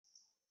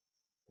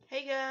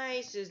Hey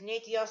guys, this is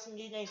Nate the Awesome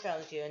Dude Nate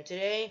Found here, and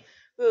today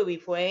we'll be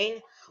playing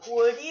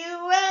Would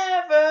You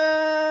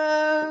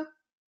Ever?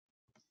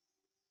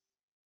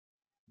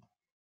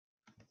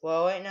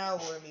 Well, right now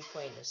we're gonna be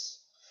playing this.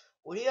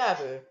 Would you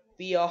ever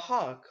be a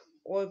hawk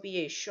or be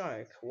a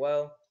shark?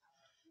 Well,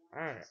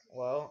 I don't know.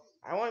 Well,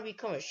 I want to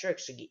become a shark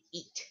so I can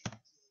eat.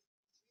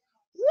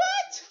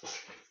 What?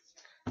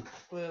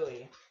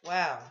 Really?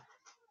 Wow.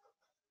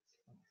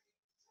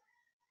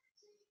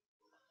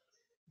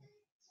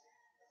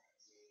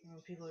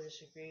 People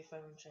disagree if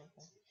I'm saying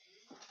that.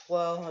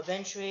 Well,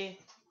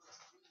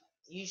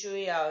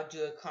 usually I'll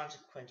do a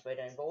consequence by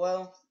then, but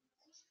well,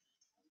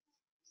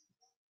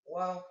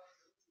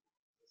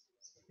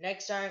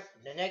 next time,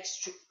 the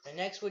next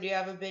Would You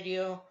Ever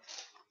video,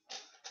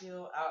 there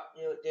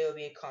will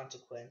be a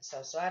consequence.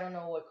 So I don't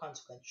know what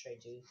consequence should I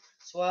do.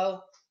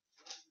 So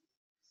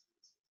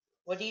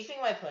what do you think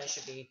my plan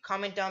should be?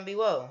 Comment down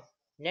below.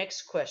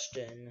 Next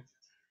question.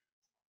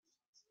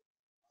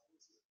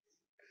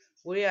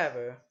 Would you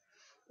ever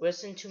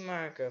listen to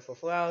Monica for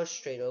 4 hours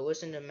straight or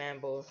listen to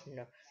Mambo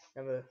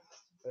number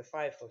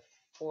 5 for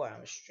 4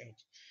 hours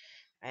straight?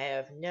 I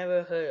have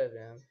never heard of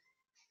them.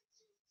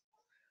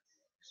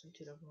 Listen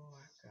to the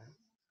Monica.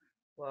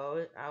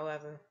 Well, I'll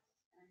ever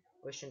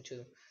listen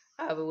to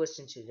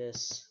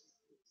this.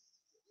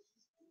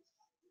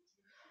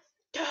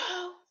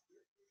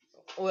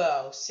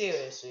 Well,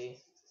 seriously,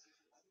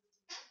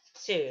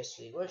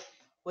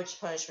 which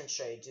punishment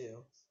should I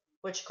do?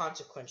 Which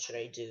consequence should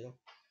I do?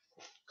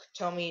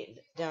 Tell me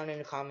down in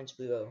the comments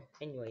below.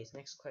 Anyways,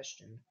 next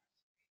question.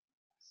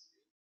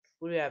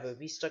 Would you rather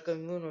be stuck on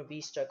the moon or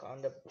be stuck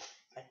on the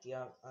bottom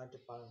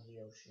of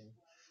the ocean?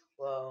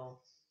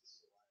 Well,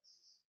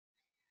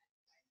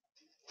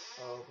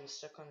 be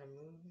stuck on the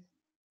moon.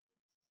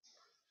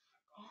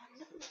 On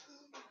the moon.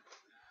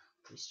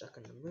 Be stuck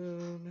on the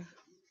moon.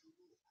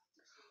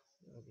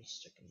 Or be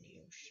stuck in the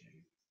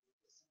ocean.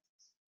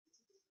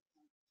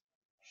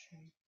 I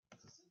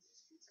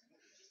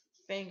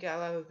think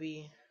I'll ever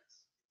be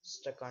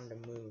stuck on the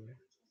moon.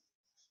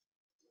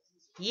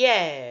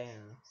 Yeah.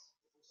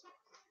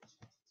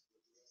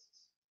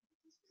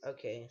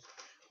 Okay.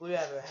 Would you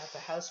rather have a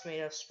house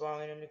made of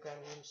sprawling underground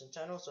rooms and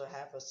tunnels, or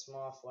have a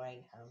small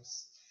flying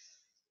house?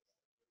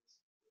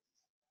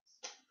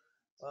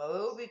 Well,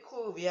 it would be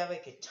cool if we have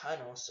like a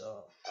tunnel,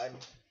 so a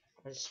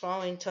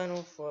sprawling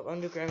tunnel for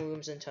underground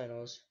rooms and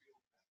tunnels.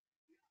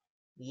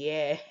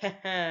 Yeah.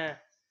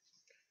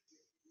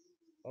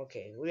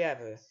 Okay, we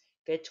have a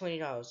get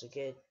 $20 to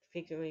get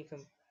frequently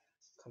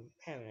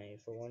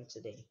contaminated for once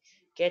a day.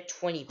 Get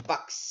 $20.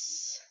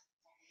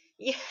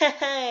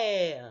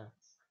 Yeah.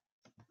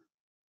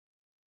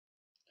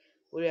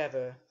 We have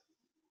a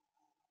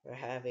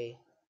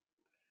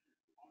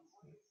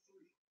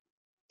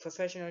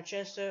professional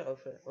jester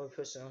or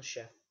personal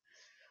chef.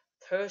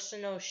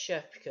 Personal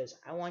chef because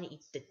I want to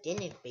eat the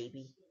dinner,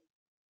 baby.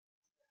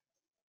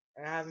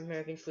 And I have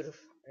American food,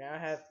 and I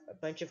have a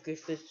bunch of good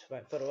food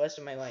for the rest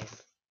of my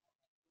life.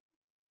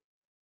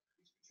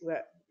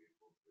 Right.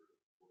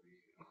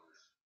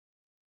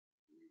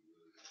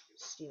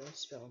 Steven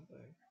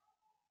Spielberg.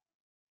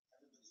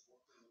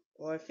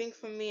 Well, I think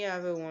for me, I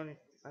would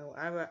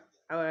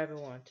ever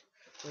want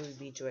would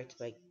be directed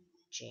by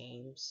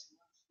James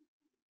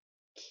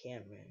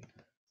Cameron.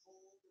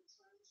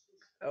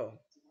 Oh,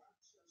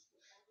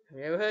 I've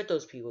never heard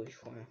those people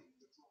before.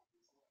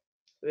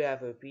 Would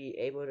either be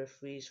able to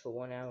freeze for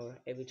 1 hour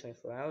every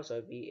 24 hours,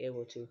 or be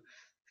able to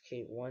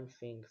create one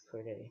thing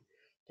per day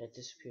that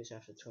disappears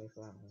after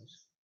 24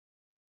 hours.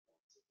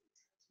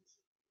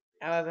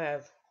 I'll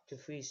have to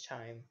freeze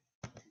time,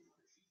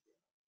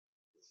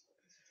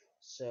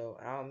 so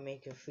I'll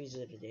make a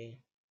freezer today.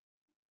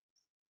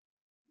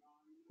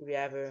 Would you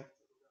ever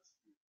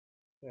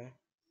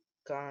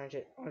go on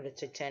the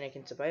Titanic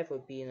and survive, or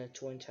be in the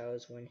Twin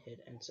Towers when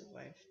hit and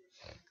survive?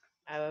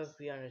 I would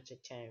be on the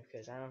Titanic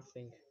because I don't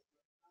think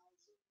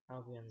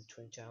I'll be on the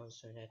Twin Towers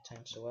during that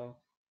time so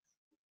well.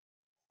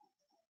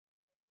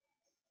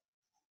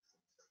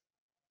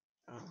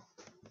 Oh.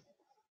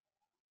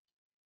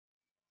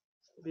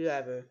 Would you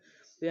ever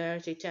be on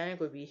the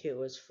Titanic or be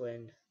Hitler's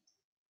friend?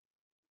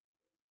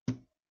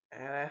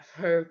 I'll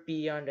ever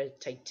be on the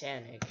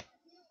Titanic.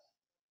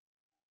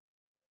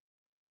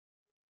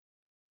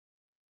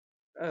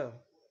 Oh.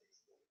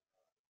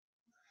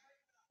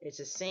 It's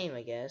the same,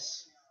 I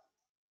guess.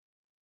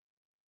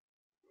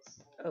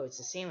 Oh, it's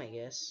the same, I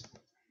guess.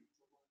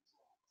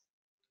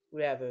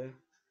 Whatever.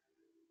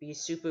 Be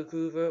Super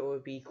Groover or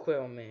be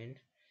Quillman?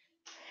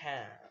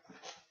 Ha.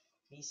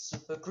 Be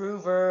Super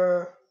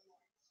Groover.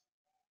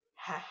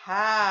 Ha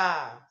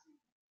ha.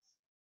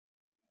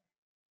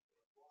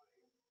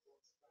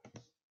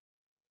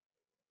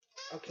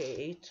 Okay,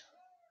 8.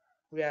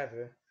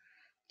 Whatever.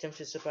 Attempt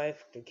to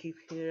survive the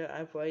computer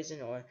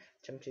uprising or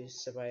attempt to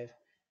survive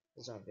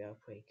the zombie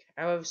outbreak.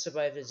 I will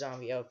survive the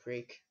zombie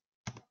outbreak.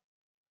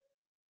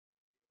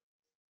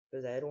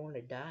 Because I don't want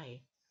to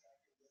die.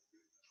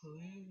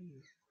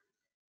 Please.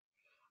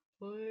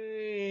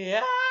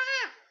 Please.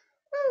 Ah!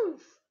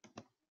 Oof.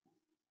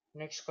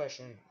 Next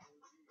question.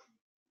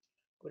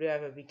 Would you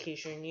have a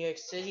vacation in New York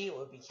City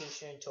or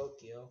vacation in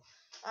Tokyo?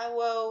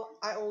 Well,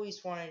 I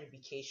always wanted a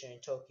vacation in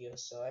Tokyo,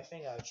 so I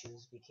think I'll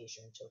choose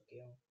vacation in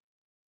Tokyo.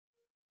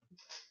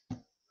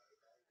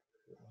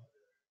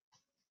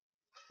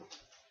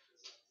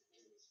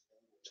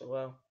 So,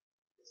 well,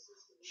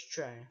 let's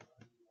try.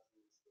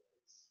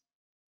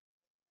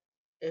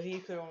 If you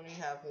could only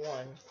have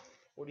one,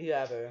 would you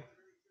have a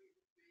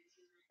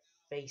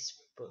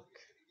Facebook?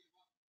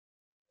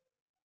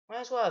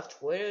 Might as well have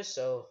Twitter,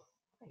 so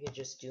I could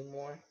just do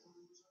more.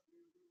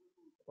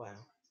 Wow.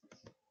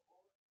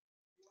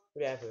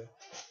 Whatever.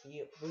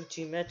 You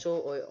routine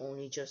metal or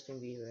only Justin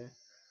Bieber?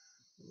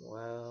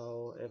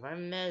 Well, if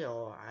I'm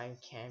metal, I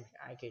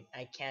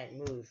can't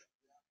move.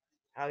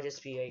 I'll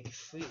just be like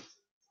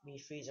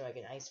freezing like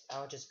an ice.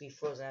 I'll just be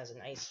frozen as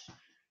an ice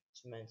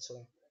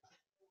mental.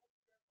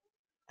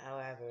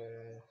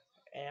 However,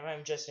 and if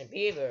I'm Justin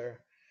Bieber,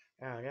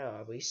 I don't know.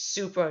 I'll be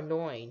super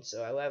annoying.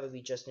 So I'll rather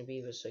be Justin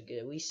Bieber so I can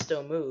at least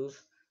still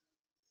move.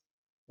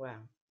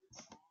 Wow.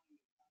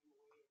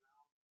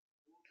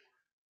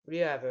 Would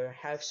you ever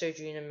have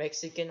surgery in a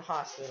Mexican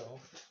hospital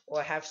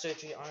or have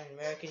surgery on an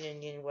American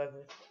Indian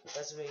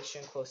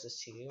reservation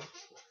closest to you?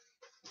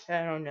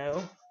 I don't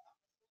know.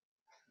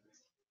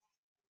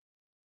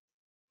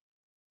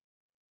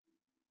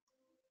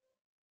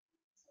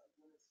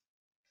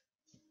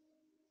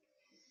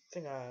 I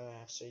think I'll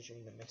have surgery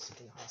in the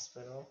Mexican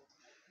hospital.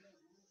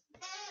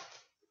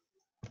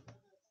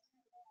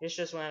 It's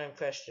just random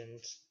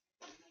questions.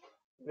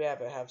 Would you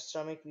ever have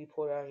stomach be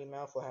pulled out of your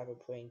mouth or have a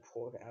brain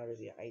pulled out of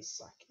your eye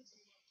socket?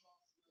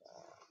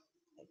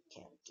 I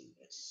can't do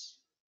this.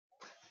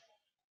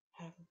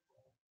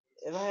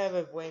 If I have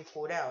a brain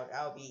pulled out,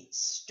 I'll be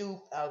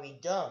I'll be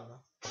dumb.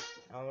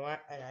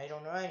 And I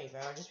don't know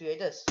anything. I'll just be like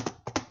this.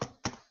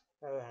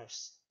 I would have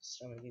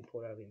stomach be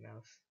pulled out of your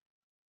mouth.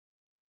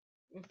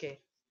 Okay.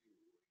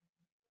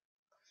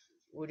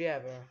 Would you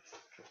ever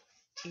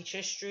teach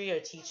history or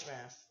teach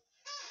math?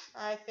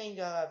 I think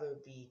I'll ever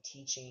be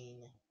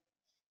teaching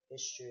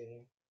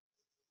history.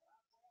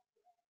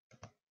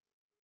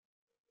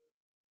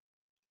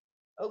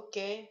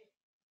 Okay.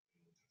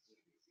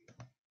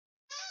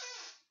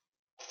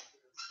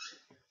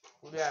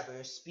 Would you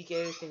ever speak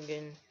everything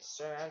in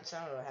surround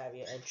sound or have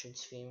your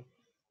entrance theme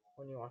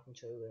when you walk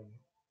into a room?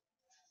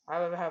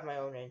 I would have my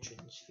own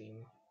entrance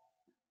theme.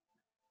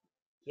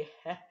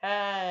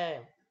 Yeah.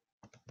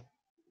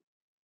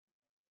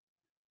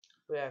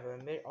 Would you ever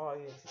admit all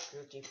your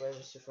guilty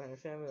pleasures to friends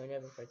and family or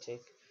never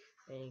partake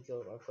any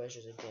guilt or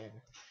pleasures again?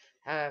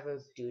 However,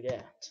 do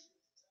that.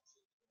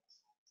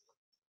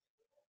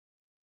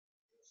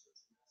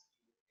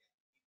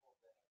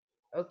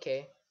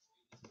 Okay.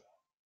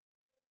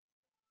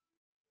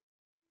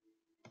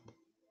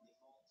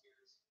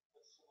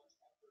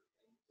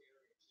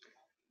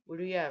 Would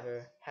you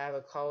ever have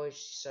a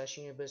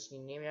college/university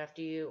named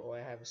after you, or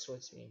have a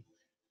sports team?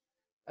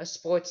 A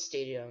sports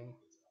stadium.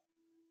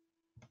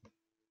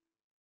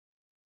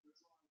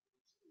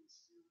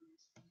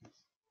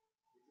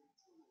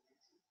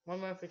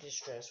 One month for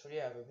distress. Would you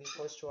ever be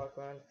forced to walk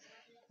around?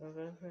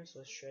 First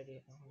was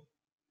shredded.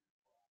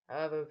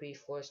 However, be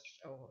forced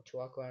to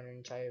walk around an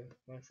entire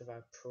month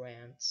without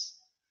pants.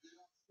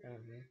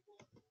 Um,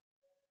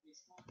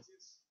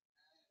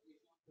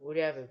 would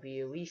you ever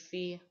be a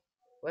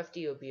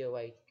lefty or be a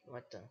right?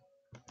 What the?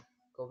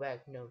 Go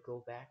back. No,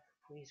 go back.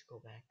 Please go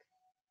back.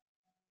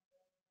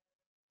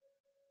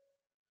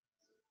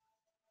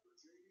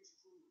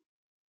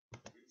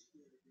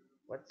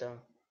 What the?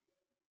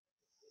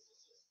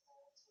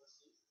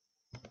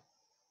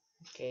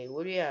 Okay,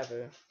 would you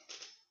ever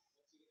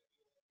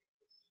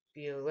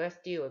be a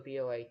lefty or be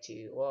a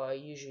righty? Well, I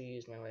usually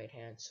use my right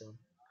hand, so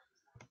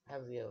I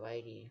would be a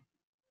righty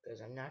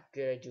because I'm not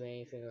good at doing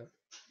anything with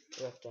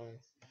left arm.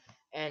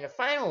 And the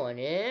final one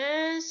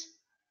is,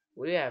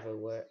 would you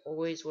ever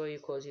always wear your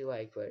clothes you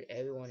like, but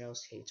everyone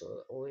else hates,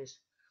 or always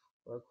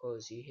wear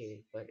clothes you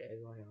hate, but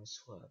everyone else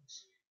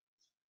loves?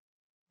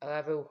 I'll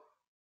ever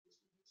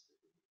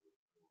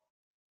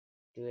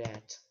do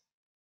that.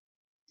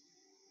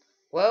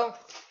 Well,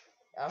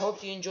 I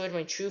hope you enjoyed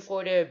my Truth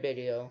or Dare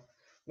video.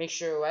 Make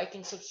sure to like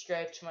and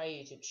subscribe to my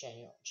YouTube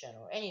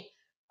channel.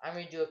 I'm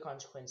gonna do a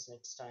consequence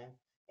next time.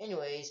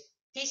 Anyways,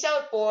 peace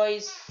out,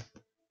 boys.